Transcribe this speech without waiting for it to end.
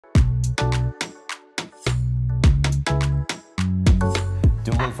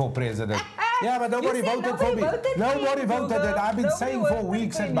to go for president. Yeah, but nobody voted for me. Nobody voted it. I've been saying for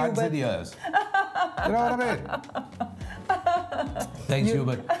weeks and months and years. You know what I mean? Thanks,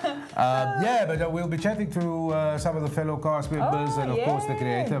 Hubert. Yeah, but we'll be chatting to some of the fellow cast members and, of course, the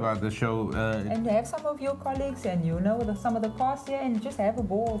creator about the show. And have some of your colleagues and some of the cast here and just have a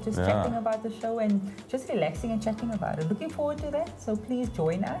ball, just chatting about the show and just relaxing and chatting about it. Looking forward to that, so please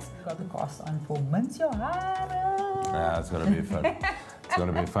join us. Got the cast on for Mince Jou Hare. Yeah, it's going to be fun. It's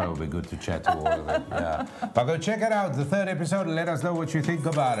going to be fun. It'll be good to chat to all of them. Yeah. But go check it out, the third episode, and let us know what you think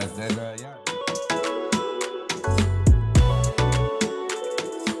about it. And, yeah.